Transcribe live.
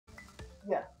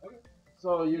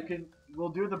So you can, we'll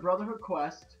do the Brotherhood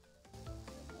quest.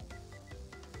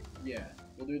 Yeah,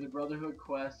 we'll do the Brotherhood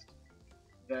quest.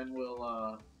 Then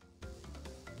we'll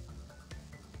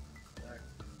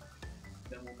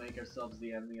make ourselves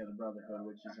the enemy of the Brotherhood,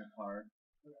 which isn't hard.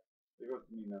 It goes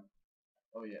to me now.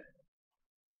 Oh yeah.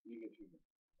 You get treatment.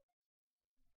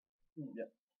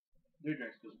 Yep. Your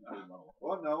drink's just pretty low.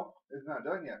 Well, no, it's not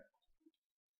done yet.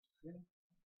 You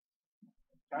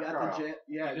got the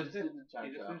yeah, I just did. the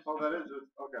time trial. Oh, that is it.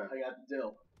 Okay. I got the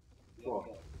dill. Cool.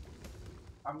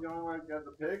 I'm the only one that got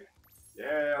the pig?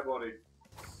 Yeah, buddy.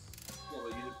 Yeah,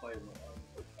 but you didn't play it.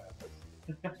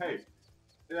 Hey,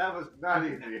 that was not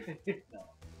easy. No.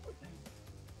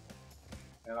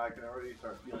 And I can already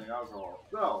start feeling alcohol.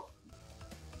 So,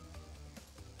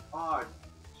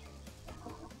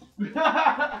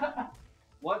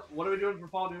 What are we doing for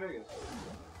Fall New Vegas?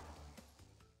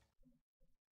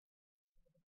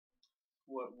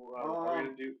 What are we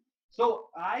gonna do? So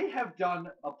I have done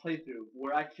a playthrough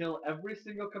where I kill every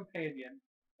single companion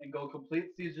and go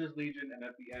complete Caesar's Legion, and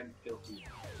at the end kill Caesar.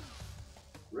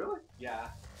 really? Yeah,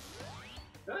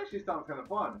 That actually sounds kind of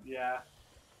fun. yeah.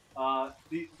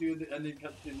 Dude, the ending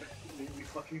cutscene made me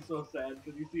fucking so sad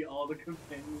because you see all the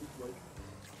companions like,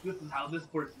 this is how this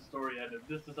person's story ended.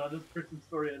 This is how this person's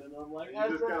story ended. And I'm like, You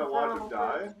just gotta watch them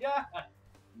die? Yeah.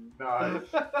 Nice.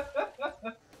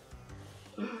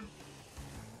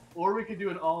 Or we could do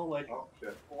an all like Oh,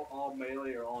 shit. all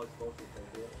melee or all explosive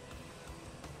playthrough.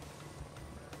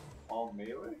 All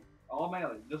melee? All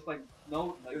melee, just like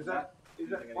no. Like, Is that,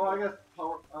 well, I guess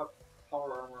power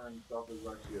armor and stuff is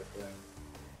actually a thing.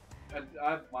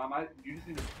 You just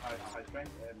need a high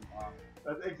strength and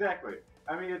That's exactly.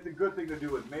 I mean, it's a good thing to do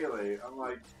with melee. I'm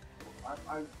like,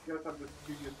 I guess I'm just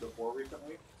too used to 4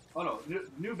 recently. oh no,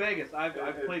 New Vegas. I've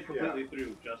played completely yeah.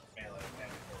 through just melee.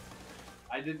 And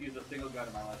I didn't use a single gun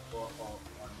in my last fall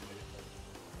on New Vegas.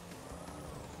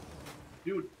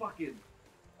 Dude, fucking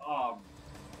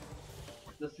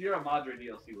the Sierra Madre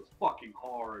DLC was fucking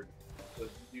hard.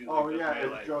 Oh yeah,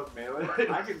 it's just melee.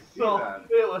 I can see so, that.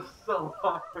 It was so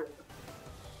hard.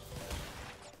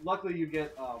 Luckily, you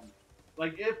get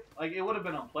like if like it would have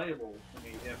been unplayable for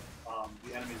me if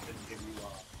the enemies didn't give you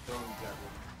throwing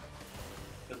javelins.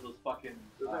 Because those fucking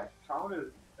Does that count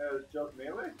as just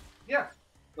melee? yeah,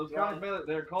 those count Right. as melee.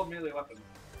 They're called melee weapons.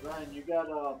 Ryan, you got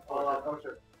Fallout. Oh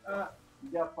shit. You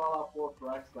got Fallout 4 for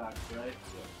Xbox, right?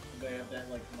 Yeah. They have that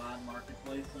like mod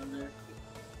marketplace on there.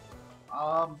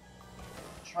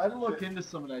 Try to look into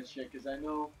some of that shit, cause I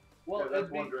know. Well, yeah,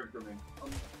 that's one drink for me.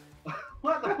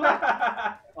 What the fuck?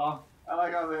 I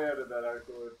like how they added that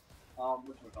actually.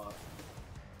 Whatchamacallit?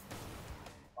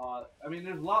 I mean,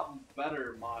 there's a lot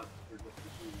better mods for just the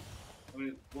shoes. I mean,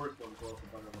 it's worse ones, but also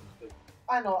better ones too.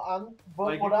 I know. But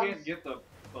like, what you I'm can't get the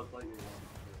Buzz Lightyear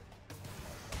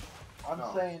one.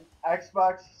 I'm saying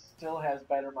Xbox still has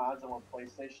better mods than what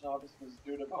PlayStation offers, because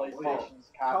due to PlayStation's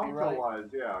copyright. Console-wise,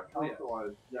 yeah. Oh, yeah.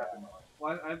 Console-wise, Yeah. definitely.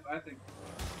 Well, I think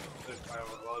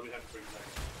well, we have to bring back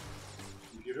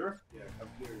Computer? yeah,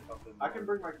 computer or something. I can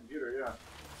bring my computer, yeah.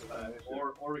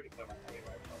 Or we can play my game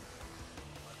by ourselves.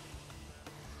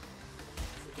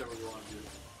 Whichever we want to do.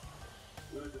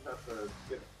 We would just have to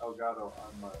get Elgato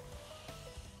on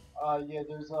my... Yeah,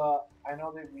 there's I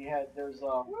know that we had, there's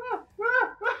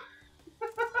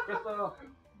Crystal!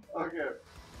 Okay.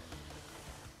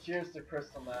 cheers to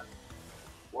Crystal Man.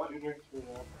 What? Two drinks for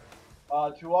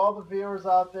that. To all the viewers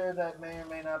out there that may or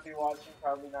may not be watching,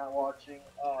 probably not watching,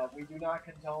 we do not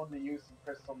condone the use of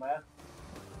crystal meth.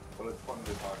 But it's fun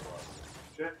to talk about.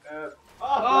 Shit,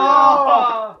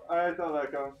 Oh! I saw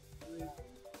that come.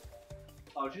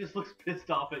 Oh, she just looks pissed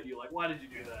off at you, like, why did you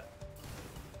do that?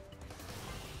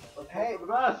 Let's Hey. hope for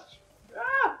the best!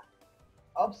 Ah!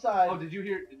 Upside. Oh, did you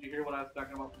hear what I was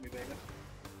talking about from New Vegas?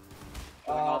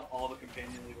 Showing off all the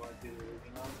companions we want to see the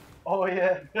religion on? Oh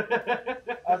yeah.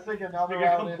 I was thinking down the Like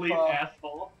a road complete if,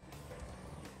 asshole.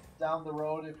 down the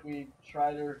road if we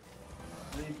try to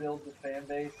rebuild the fan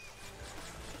base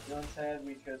Dylan said,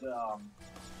 we could let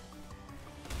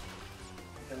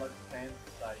the fans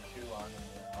decide too on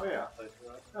Oh yeah.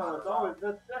 No,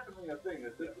 that's definitely a thing.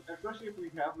 Especially if we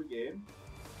have the game.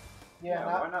 Yeah,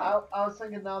 Yeah, why not? I was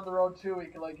thinking down the road too, we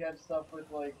could like have stuff with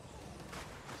like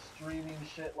streaming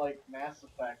shit like Mass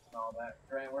Effect and all that.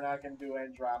 Grant, we're not gonna do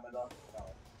Andromeda.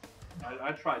 No.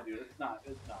 I tried, dude. It's not.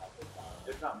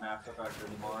 It's not Mass Effect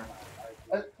anymore.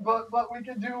 But we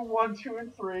can do 1, 2,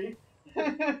 and 3. We could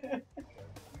do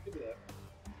that.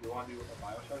 You want to do a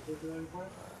Bioshock with it anymore?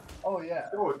 Oh yeah.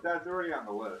 Oh, that's already on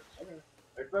the list. Okay.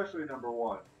 Especially number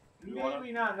 1.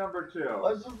 Maybe not number 2.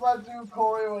 Let's just let do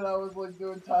Corey when I was like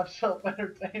doing Top Shelf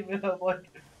Entertainment. I'm like,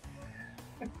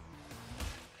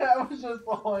 That was just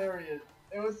hilarious.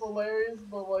 It was hilarious,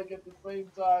 but like at the same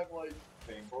time, like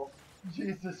Painful.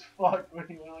 Jesus fuck when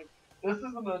he went like, this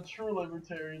isn't a true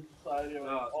libertarian society. I'm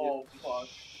like, oh fuck.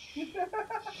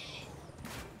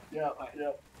 Yep.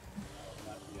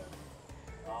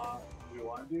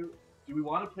 Do we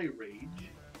want to play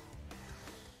Rage?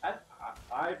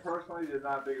 I personally did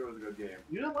not think it was a good game.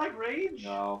 You didn't like Rage?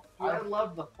 No. Dude, I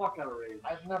loved the fuck out of Rage.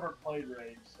 I've never played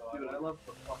Rage, so Dude, I loved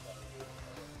the fuck out of Rage.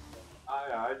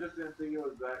 I just didn't think it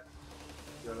was that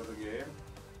good of a game.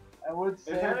 I would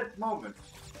say. It had its moments.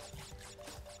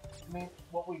 I mean,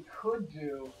 what we could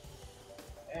do,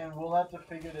 and we'll have to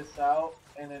figure this out,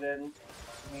 and it'll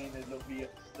be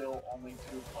still only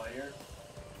 2 players.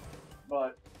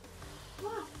 But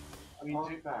I mean,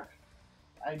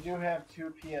 I do have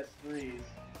 2 PS3s,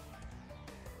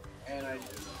 and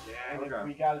if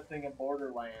we got a thing of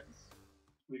Borderlands.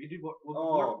 We can do.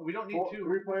 We don't need 2.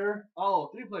 3-player. Oh,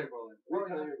 3-player Borderlands.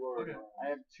 3-player Borderlands. I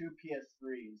have 2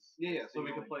 PS3s. Yeah, so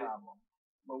we can play. Problem.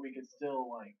 But we could still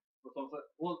like.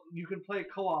 Well, you can play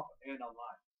co-op and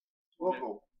online.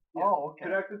 Local. Yeah. Oh, okay.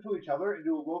 Connected to each other and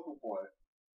do a local play.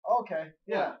 Okay.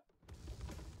 Yeah.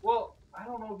 Well, I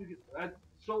don't know if you could.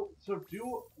 So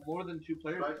do more than 2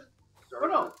 players. Oh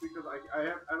no, because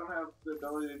I don't have the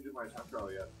ability to do my time trial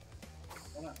yet.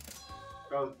 Why not?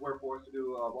 Because we're forced to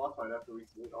do a boss fight after we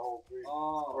complete all 3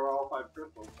 or all 5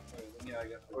 crystals. Yeah, I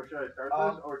guess. Or should I start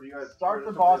this, or do you guys start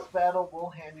the boss battle? We'll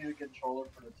hand you the controller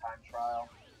for the time trial.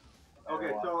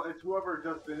 Okay, so it's whoever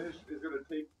just finished is gonna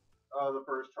take the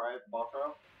first try at the boss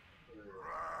trial.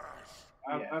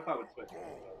 I thought it would switch.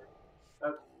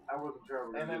 I wasn't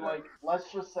sure. And then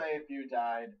let's just say if you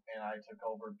died and I took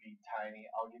over, beat Tiny,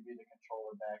 I'll give you the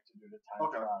controller back to do the time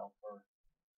trial first.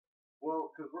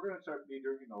 Well, because we're gonna start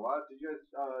drinking a lot. Did you guys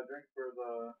drink for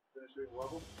the finishing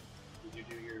level? Did you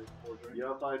do your 4 drinks?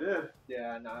 Yes, I did.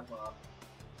 Yeah, no, I'm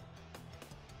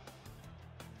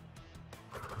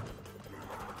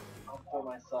I'll pull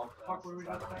myself. Fuck, were we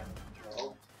doing that?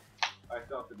 I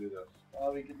still have to do this.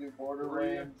 We can do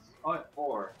Borderlands. Oh, yeah.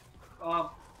 4.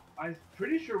 I'm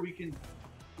pretty sure we can.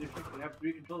 If you can have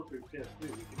 3 controllers for your PS3, we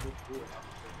can just do it.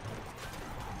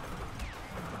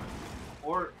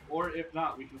 Or if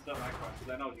not, we can sell Xbox,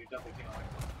 because I know you definitely can't like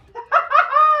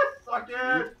Suck it!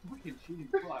 You're fucking cheating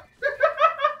fuck.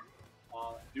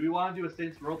 Do we want to do a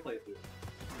Saints Row playthrough?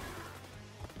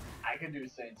 I can do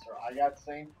Saints Row.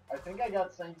 I think I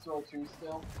got Saints Row 2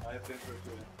 still. I have Saints Row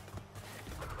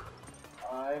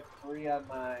 2. I have 3 on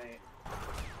my.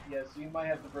 Yes, you might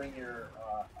have to bring your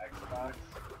Xbox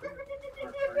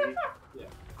for free. Yeah.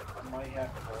 I might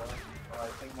have 4. Or I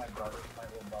think my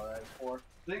little brother has 4.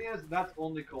 Thing is, that's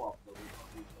only co-op.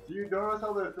 Do you notice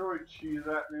how they're throwing cheese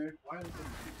at me? Why is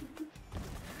it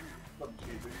Some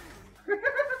cheesy.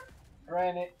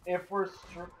 Granted, if we're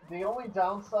the only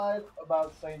downside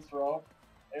about Saints Row,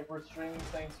 if we're streaming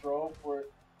Saints Row,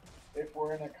 if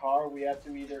we're in a car, we have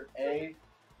to either A,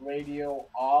 radio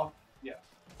off, yeah,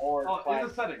 or in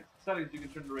the settings you can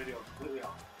turn the radio completely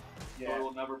off. Yeah, so it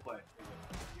will never play.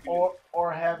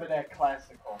 Or have it at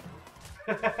classical.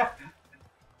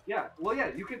 Yeah, well,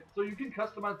 yeah, you can. So you can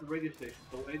customize the radio station.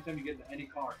 So anytime you get into any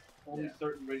car, only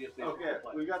certain radio stations. Okay,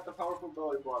 we got the powerful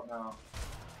belly flop now.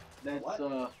 That's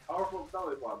powerful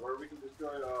belly flop where we can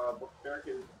destroy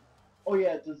barricades. Oh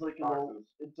yeah, it does like a little.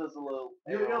 It does a little.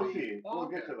 You'll see. We'll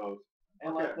get to those.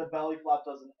 And like the belly flop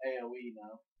does an AOE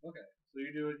now. Okay, so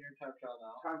you're doing your time trial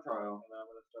now. Time trial. And I'm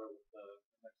gonna start with the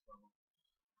next level.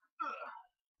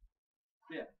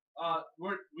 Yeah.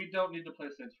 We don't need to play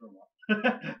Saints Row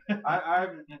 1.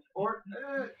 I'm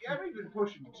even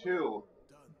pushing 2.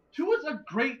 2 is a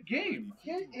great game.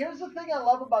 Here's the thing I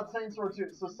love about Saints Row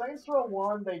 2. So Saints Row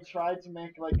 1, they tried to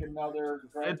make like another.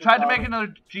 It tried to make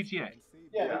another GTA.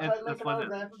 Yeah, they tried to make another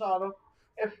Grand Theft Auto.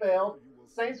 It failed.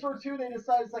 Saints Row 2, they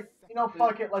decided it's like,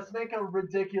 fuck it, let's make a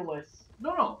ridiculous.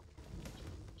 No.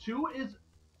 2 is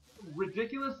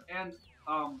ridiculous and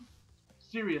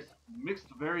serious mixed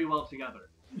very well together.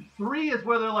 3 is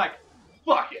where they're like,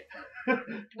 fuck it. You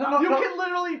can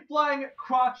literally flying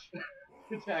crotch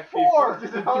attack 4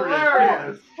 is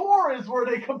hilarious. 4 is where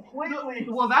they completely.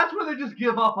 Well, that's where they just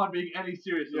give up on being any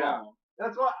serious at all.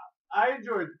 That's why I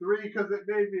enjoyed 3 because it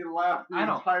made me laugh the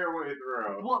entire way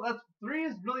through. Well, 3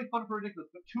 is really fun for ridiculous,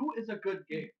 but 2 is a good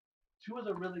game. 2 is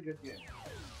a really good game.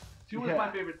 2 is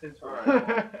my favorite Saints Row.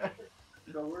 Right.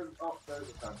 So where's there's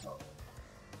the time top.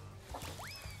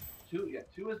 2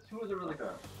 is a really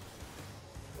good.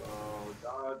 So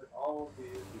dodge all of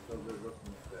these because there's a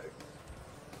mistake.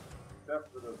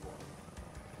 Except for this one.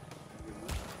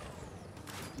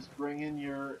 Just bring in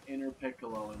your inner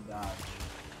Piccolo and dodge.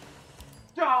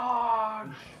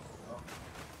 Dodge! Oh,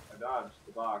 I dodged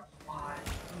the box. Why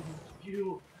did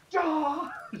you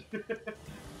dodge? Okay.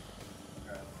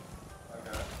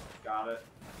 Got it.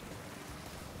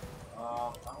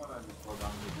 I'm gonna just go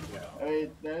down to the jail. I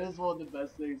mean, that is one of the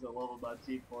best things I love about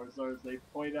Team 4 Stars. They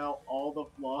point out all the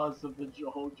flaws of the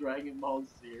whole Dragon Ball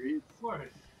series. Of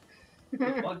course.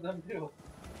 Plug them too.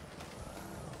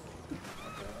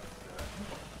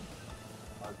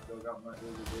 I still got my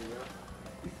video.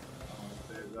 I'm gonna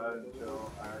save that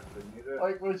until I actually need it.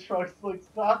 Like when Trunks like,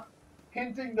 stop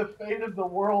hinting the fate of the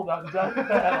world on death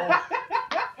battles.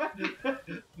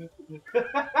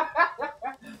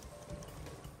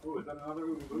 Ooh, is that another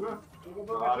Ooga Booga? Ooga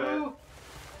Got Booga it. too.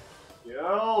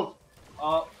 Skills!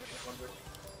 Oh,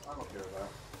 I'm okay with that.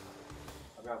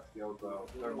 I've got skills though.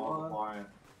 They're multiplying.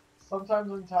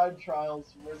 Sometimes in time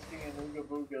trials, risking an Ooga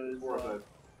Booga is Worth it.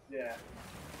 Yeah.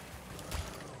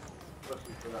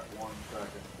 Especially for that 1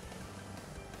 second.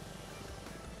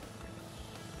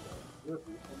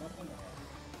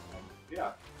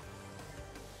 Yeah.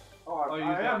 Oh, Oh, you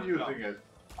I am got using it.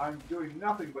 I'm doing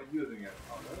nothing but using it.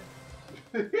 Oh,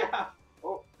 really? Yeah.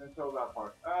 Oh, until that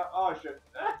part. Oh, shit.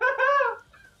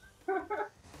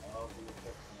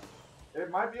 It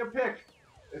might be a pick.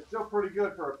 It's still pretty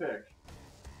good for a pick.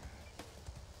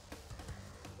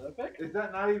 is that a pick? Is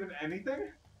that not even anything?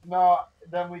 No,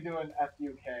 then we do an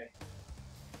FUK.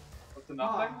 What's the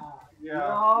nothing? Yeah.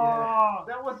 Oh.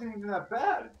 That wasn't even that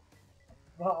bad.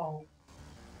 Uh-oh.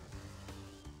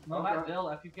 No, Okay. not Dill,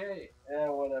 FUK. Yeah,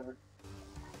 whatever.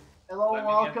 Hello, Let me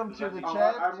welcome get- to let the me- Oh,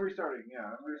 chat. I'm restarting. Yeah,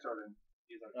 I'm restarting.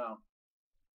 Oh.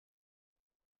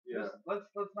 Yeah. Just,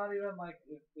 let's not even like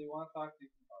if they want to talk to you.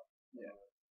 Yeah.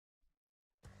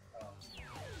 Oh.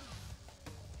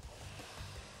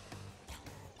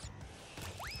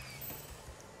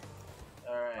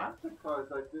 Alright. I'm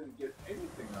surprised I didn't get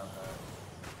anything on that.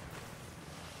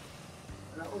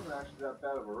 And that wasn't actually that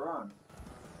bad of a run.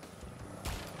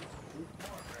 This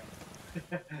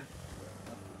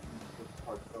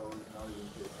part though is not even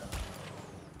good.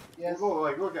 Yes.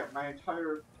 Look at my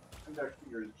entire index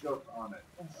finger is just on it.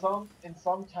 In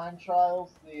some time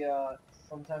trials, the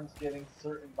sometimes getting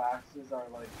certain boxes are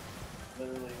like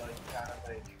literally like kind of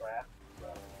a trap. So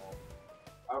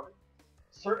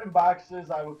certain boxes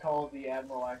I would call the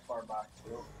Admiral Akbar boxes.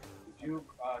 Did you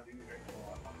do your drink a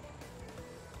lot?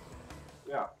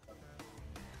 Yeah.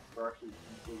 We're actually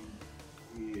completing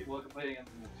the Well, completing in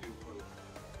the 2 for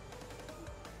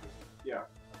yeah.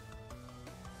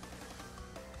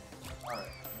 Alright.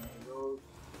 And those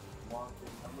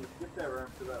launching. I'm gonna skip that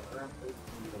ramp to that ramp is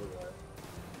the other way.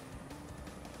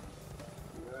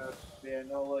 Yes. Yeah,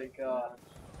 no, like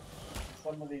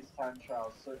some of these time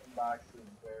trials, certain boxes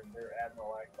they're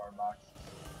Admiral Akbar boxes.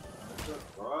 Just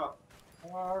drop.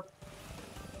 Tarp.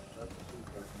 That's 2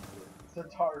 seconds. It's a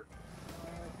tarp.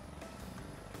 Okay.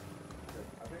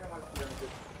 I think I might be gonna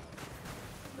get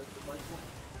Mr. Michael.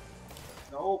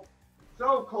 Nope. So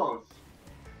close.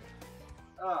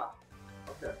 Ah.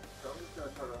 Okay. So I'm just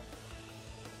gonna try to.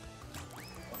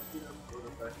 Let's see this sort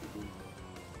of effectively.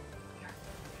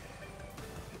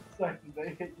 It's like they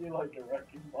hit you like a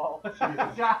wrecking ball. God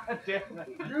damn it.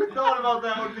 You thought about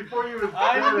that one before you even I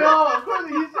said it. know, of course,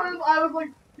 he started, I was like,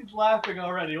 he's laughing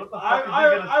already, what the fuck is he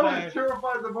gonna I say? was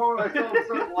terrified the moment I saw him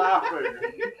start laughing.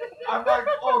 I'm like,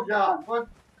 oh god, what's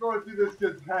going through this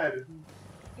kid's head?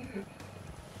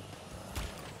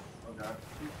 Okay.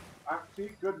 See,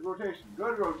 good rotation.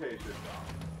 Good rotation.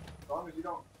 As long as you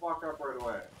don't fuck up right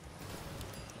away.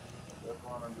 This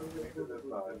one, I'm just getting to this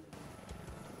side.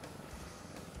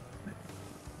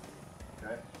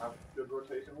 Okay, have good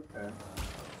rotation with 10.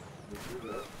 Let's do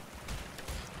this.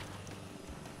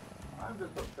 I'm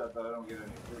just upset that I don't get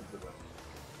any food for this.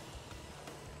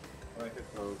 When I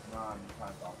hit those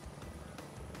non-time bombs.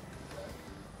 Okay.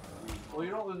 Well,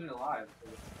 you don't lose any lives. So.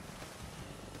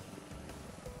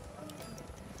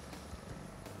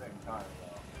 Same time,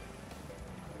 though.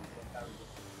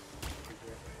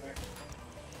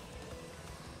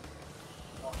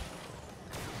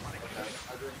 Okay,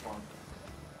 I drink one.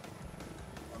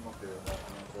 I'm okay with that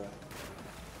one. Okay.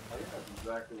 I think that's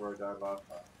exactly where I died last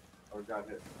time. Or got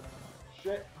hit.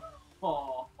 Shit!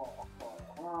 Oh.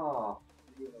 Oh.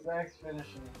 Zach's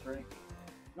finishing the drink.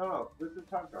 No, this is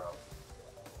time trial.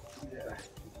 Yeah.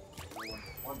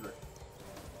 One drink.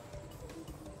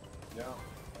 Yeah.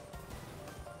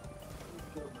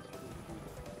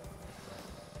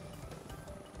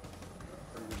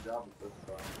 Pretty good job with this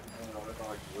stuff. I don't know, that's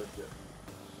how I lived it.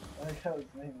 I like how his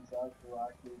name is Aku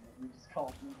Aku, and we just call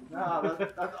him Nah,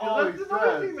 that's all he That's the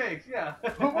noise he says. makes, yeah.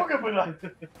 Booga The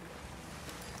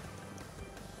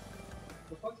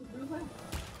fuck's his real name?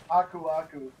 Aku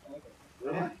Aku.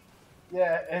 Really?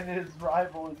 Yeah, and his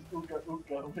rival is Uka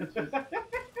Uka, which is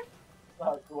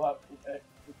not cooperative.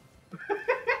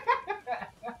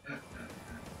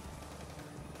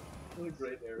 What a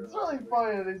great era. It's really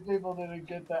funny that these people didn't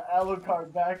get the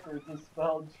Alucard backwards is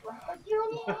spelled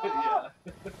Dracula.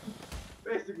 Yeah.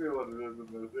 Basically what it is in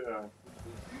this, yeah.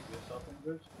 You yourself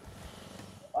English?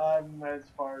 I'm as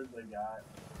far as I got.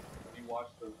 You should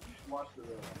watch the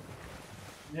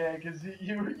Yeah, because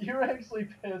you're actually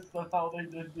pissed on how they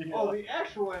did the. Oh, the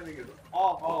actual ending is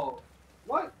awful. Oh.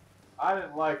 What? I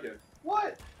didn't like it.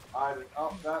 What? I didn't.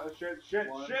 Oh, that was shit.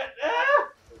 One. Ah!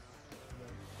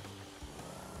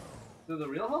 So the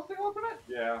real hosting ultimate?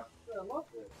 Yeah, Yeah, I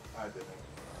loved it. I didn't.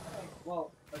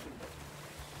 Well, I think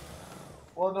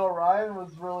Well, no, Ryan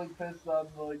was really pissed on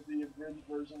like the abridged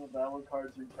version of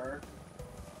Alucard's Return.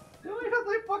 because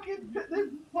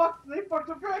they fucked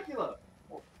up Dracula.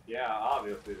 Yeah,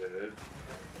 obviously they did.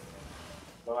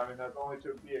 But I mean, that's only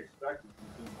to be expected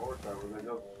from Team Fortress, where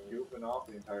they're just goofing off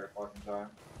the entire fucking time.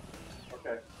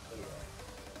 Okay.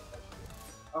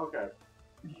 Okay.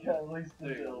 Yeah, at least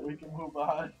until we can move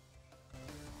on.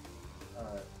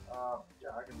 Alright. Yeah,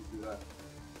 I can just do that.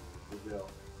 Good deal.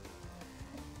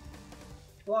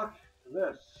 Fuck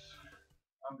this.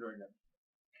 I'm drinking.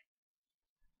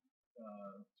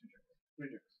 2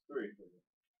 drinks. 3 drinks.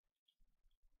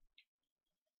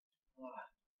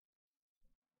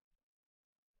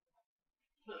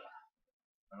 3.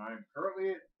 And I'm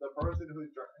currently the person who's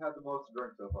had the most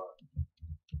drink so far.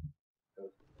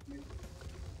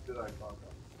 Did I fuck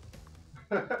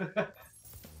up?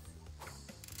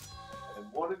 And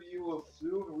one of you will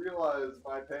soon realize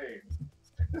my pain.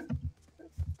 Oh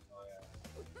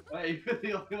yeah. Hey, you're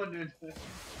the only one doing this.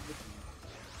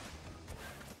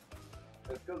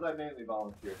 It's because I mainly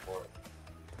volunteered for it.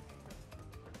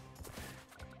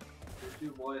 Here's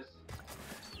you, boys.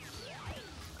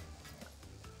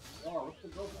 Oh, what's the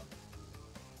goal now?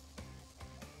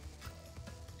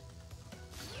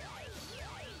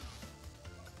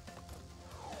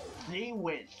 They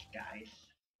wish, guys.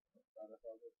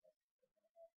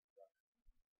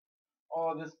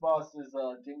 Oh, this boss is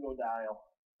Dingo Dial.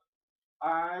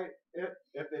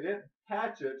 If they didn't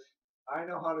patch it, I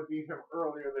know how to beat him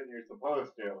earlier than you're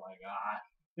supposed to. Oh my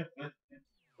god.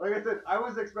 Like I said, I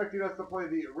was expecting us to play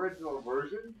the original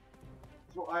version,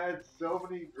 so I had so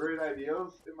many great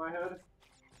ideas in my head.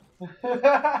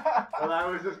 And I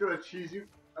was just gonna cheese you,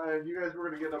 and you guys were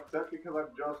gonna get upset because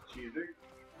I'm just cheesing.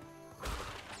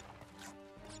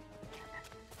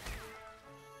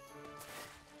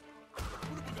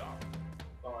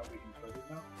 Alright, we can play this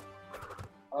now?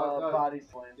 Body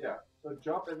slam. Yeah, so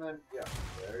jump and then, yeah,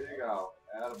 there you go.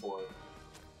 Attaboy.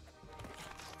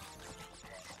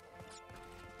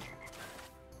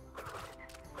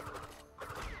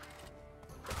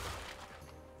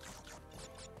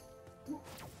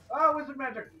 Ah, wizard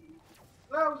magic!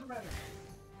 Ah, wizard magic!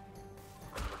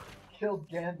 Killed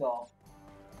Gandalf.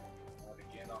 Not a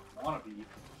Gandalf wannabe.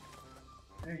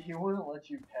 Dude, he wouldn't let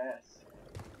you pass.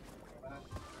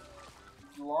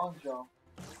 Long jump.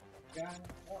 God,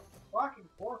 fucking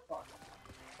poor fuck.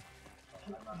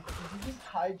 Did you just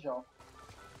high jump?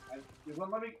 It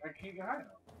won't let me. I can't get high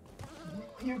enough.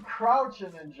 You crouch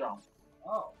and then jump.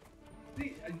 Oh.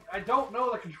 See, I don't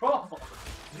know the control.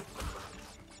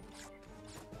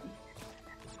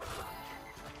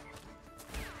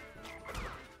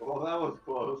 Well, that was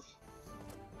close.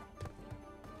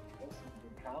 That's some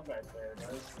good combat there.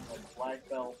 That's some like black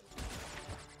belt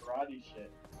karate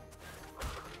shit.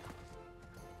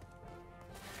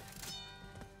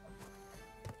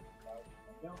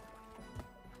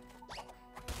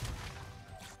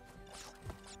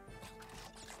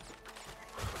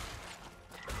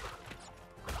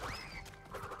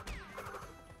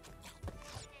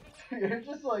 You're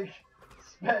just like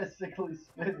spastically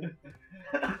spinning.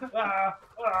 Ah,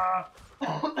 ah.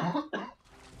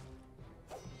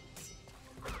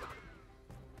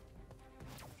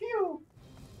 Phew!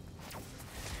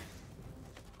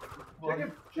 Well,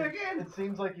 Chicken! It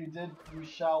seems like you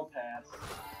shall pass.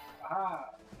 Ah.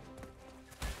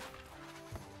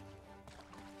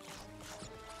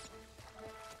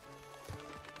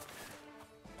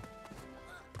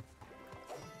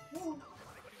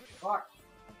 Fuck.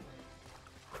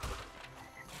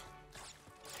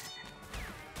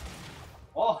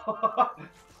 Oh! A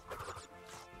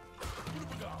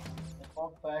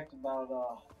fun fact about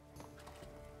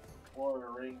Lord of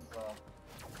the Rings,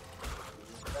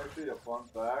 It's actually a fun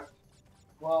fact.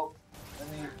 well, I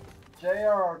mean,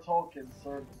 J.R.R. Tolkien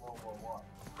served in World War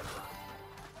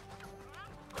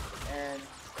I. And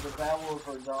the Battle of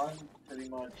Verdun pretty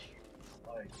much,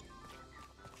 like,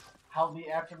 how the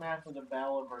aftermath of the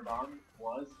Battle of Verdun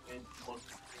was, it looked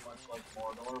pretty much like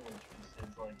Mordor, which was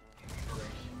his like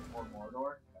inspiration for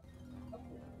Mordor.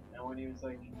 And when he was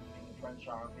like in the French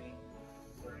army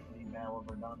during the Battle of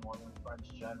Verdun, one of the French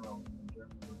generals in the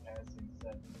Germans were passing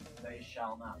said, "They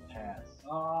shall not pass."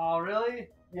 Oh, really?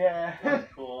 Yeah. That's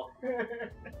cool.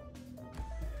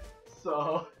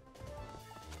 So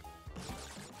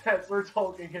that's where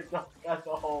Tolkien got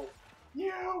the whole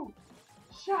 "You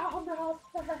shall not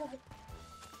pass."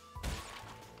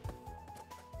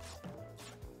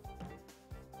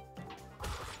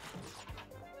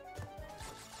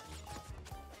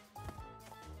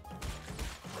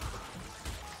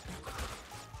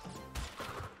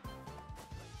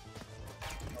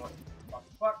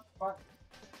 Fuck.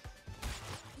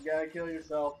 You gotta kill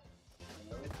yourself.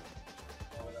 Really?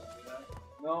 Oh, we don't do that?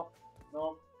 No,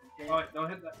 you can't. Oh, wait, don't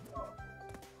hit that. Oh.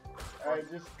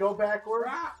 Alright, just go backwards.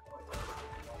 Ah!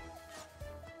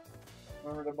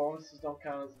 Remember, the bonuses don't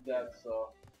count as death, so.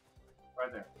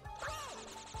 Right there.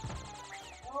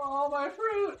 Oh, my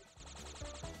fruit!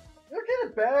 You'll get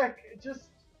it back.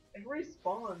 It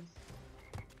respawns.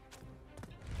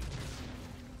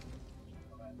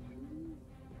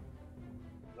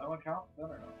 Does that one count? No,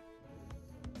 or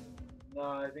no? No,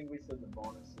 I think we said the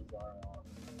bonuses are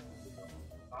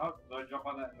Oh, do I jump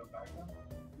on that and go back then?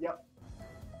 Yep.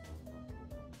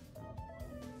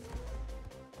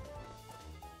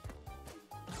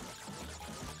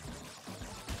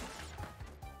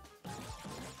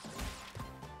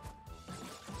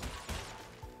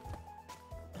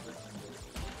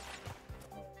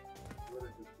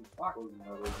 Fuck.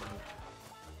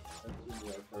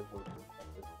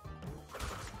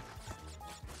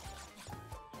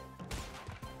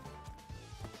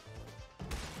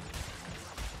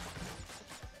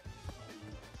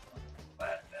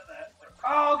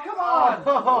 Oh, come on!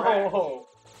 Oh!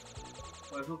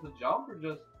 Was I supposed to jump or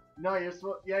just? No,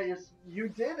 you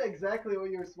did exactly what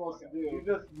you were supposed to You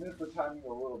do. just missed the timing a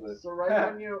little bit. So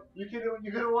right when you You could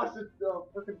have watched the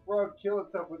freaking frog kill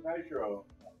itself with nitro.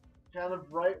 kind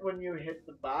of right when you hit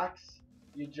the box,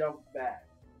 you jump back.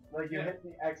 Like you Yeah. hit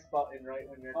the X button right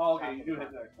when you're. Oh, at the okay, top you of do the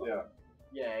hit box. that. Yeah.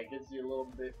 Yeah, it gives you a little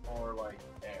bit more like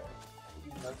air. If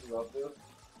you mess up this,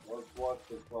 let's watch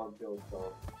the frog kill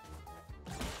itself.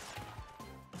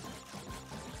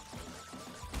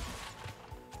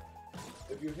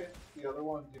 If you hit the other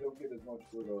ones, you don't get as much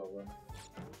for the win.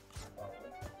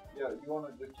 Yeah, you want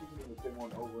to just keep hitting the same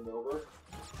one over and over.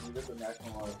 You get the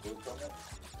maximum amount of food from it.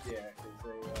 Yeah,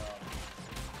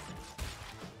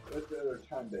 because They're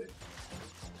time based.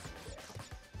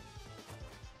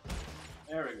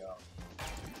 There we go.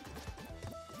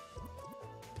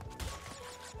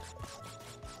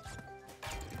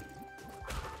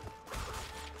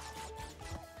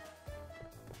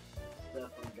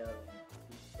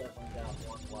 definitely got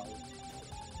one life.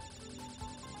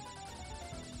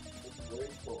 Just wait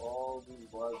till all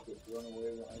these lives get thrown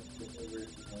away when I get the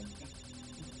race again.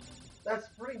 That's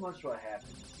pretty much what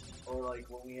happens. Or like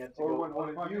when we have to Or go. when one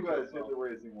of fucking you guys yourself. hit the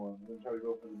racing one and then try to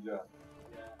go for the jet.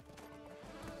 Yeah.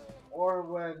 Or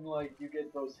when like you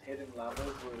get those hidden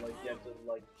levels where like you have to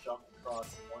like jump across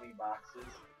 20 boxes.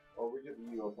 Or we get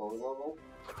the UFO level.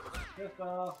 Just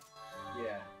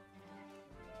Yeah.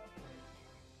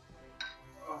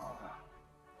 Oh,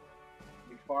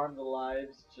 You farm the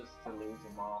lives just to lose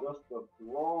them all. just to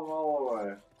throw them all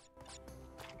away.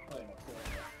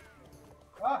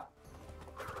 ah!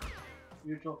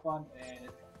 Mutual fun and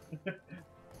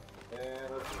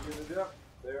And let's begin the jet.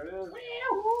 There it is.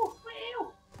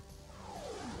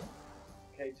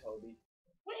 Okay, Toby.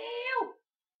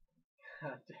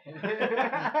 God damn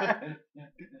it.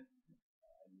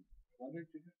 Wonder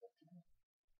to do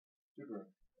Super.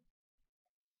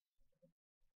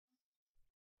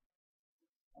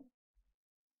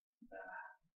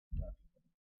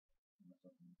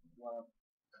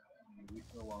 we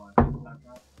still while I'm time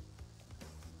out.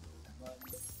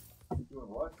 Doing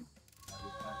what?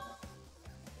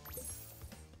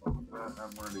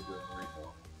 I'm already doing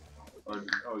retail. Or,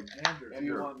 oh, Andrew. Do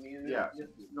you want me to? yeah.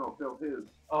 No, Phil, his.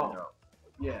 Oh. You know.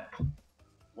 Yeah.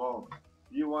 Well,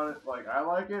 do you want it like I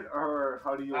like it, or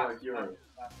how do you like yours?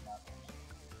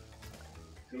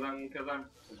 Because I'm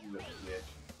such a bitch.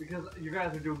 Because you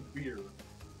guys are doing beer.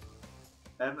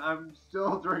 And I'm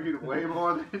still drinking way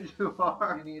more than you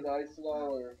are. You need ice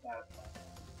law or?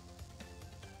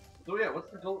 So yeah, what's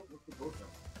the goal?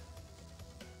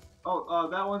 Oh,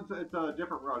 that one's it's a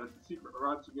different route. It's a secret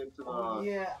route to get to the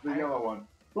Yeah. the yellow one.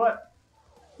 But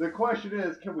the question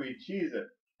is, can we cheese it?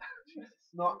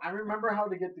 No, I remember how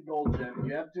to get the gold gem.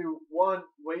 You have to, one,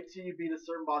 wait till you beat a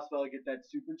certain boss battle to get that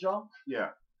super jump. Yeah.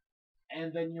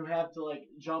 and then you have to like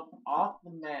jump off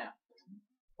the map.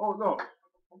 Oh no!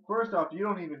 First off, you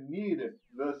don't even need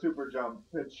the super jump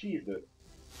to achieve it.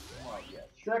 Oh yes.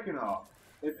 Second off,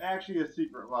 it's actually a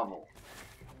secret level.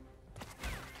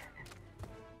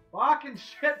 Fucking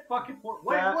shit, fucking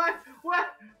wait, That- what?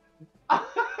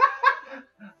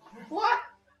 What?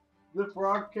 The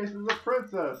frog kisses the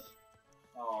princess.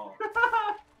 Oh.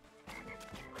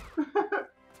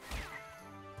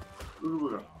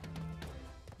 Ooh.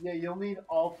 Yeah, you'll need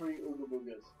all 3 Ooga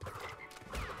Boogas.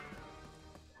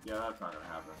 Yeah, that's not gonna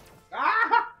happen.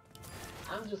 Ah!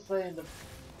 I'm just saying the.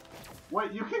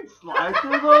 Wait, you can slide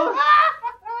through those?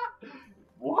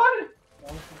 What?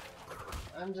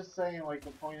 I'm just saying, like,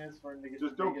 the point is for him to get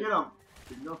Just the don't biggest,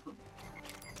 get them.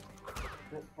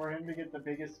 For him to get the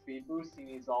biggest speed boost, he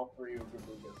needs all 3 Ooga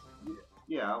Boogas.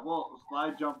 Yeah, well,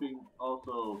 slide jumping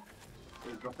also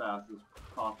is the fastest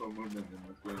possible movement in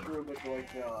this game. True, but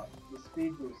like the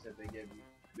speed boost that they give you.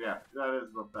 Yeah, that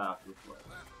is the fastest way.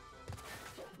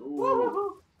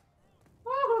 Ooh.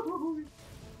 Woo-hoo-hoo.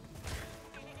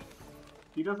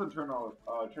 He doesn't turn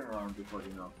around before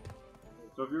you know.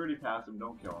 So if you already pass him,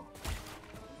 don't kill him.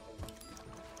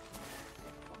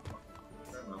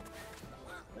 Fair enough.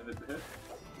 And it's a hit?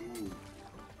 Ooh.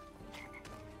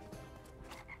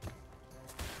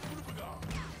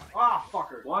 Ah,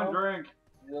 fucker. One drink!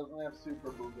 He doesn't have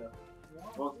Super Booga.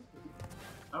 Well,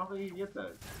 I don't think he gets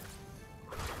that.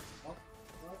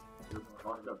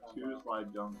 I've got 2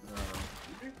 slide jumps in a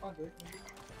row.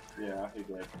 Yeah, he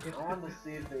did. I wanted to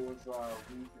see if it was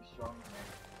weak or strong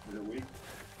enough. Is it weak?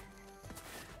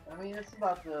 I mean, it's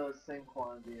about the same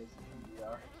quantity as the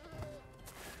PBR.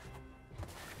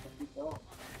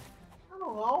 I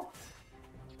don't know.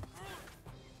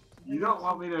 You don't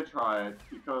want me to try it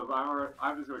because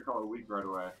I'm just gonna call it weak right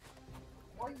away.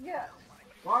 Well, yeah.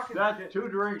 Fucking That's shit. 2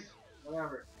 drinks.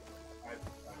 Whatever.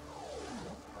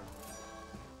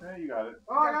 Yeah, you got it.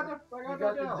 Oh, I got You the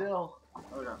got deal. the dill.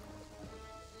 Okay.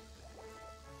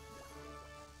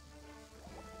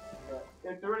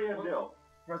 Yeah. It's already a deal.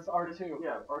 Press R2.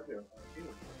 Yeah, R2.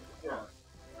 Yeah.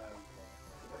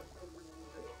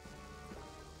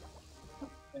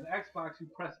 In Xbox, you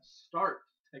press start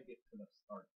to get to the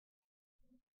start.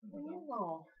 You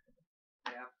know.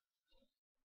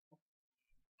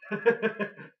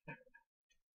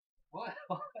 What?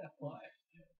 Why?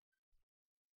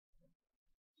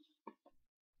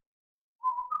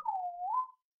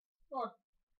 Fuck.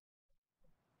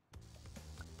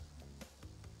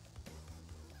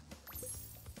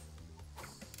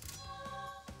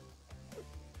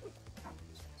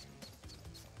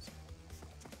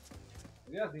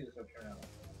 You guys need to start turning out.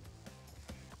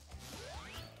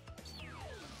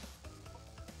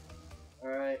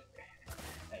 Alright.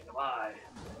 Hey, goodbye.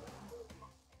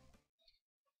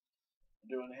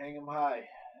 Doing hang 'em high.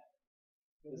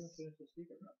 Finish the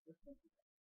secret route.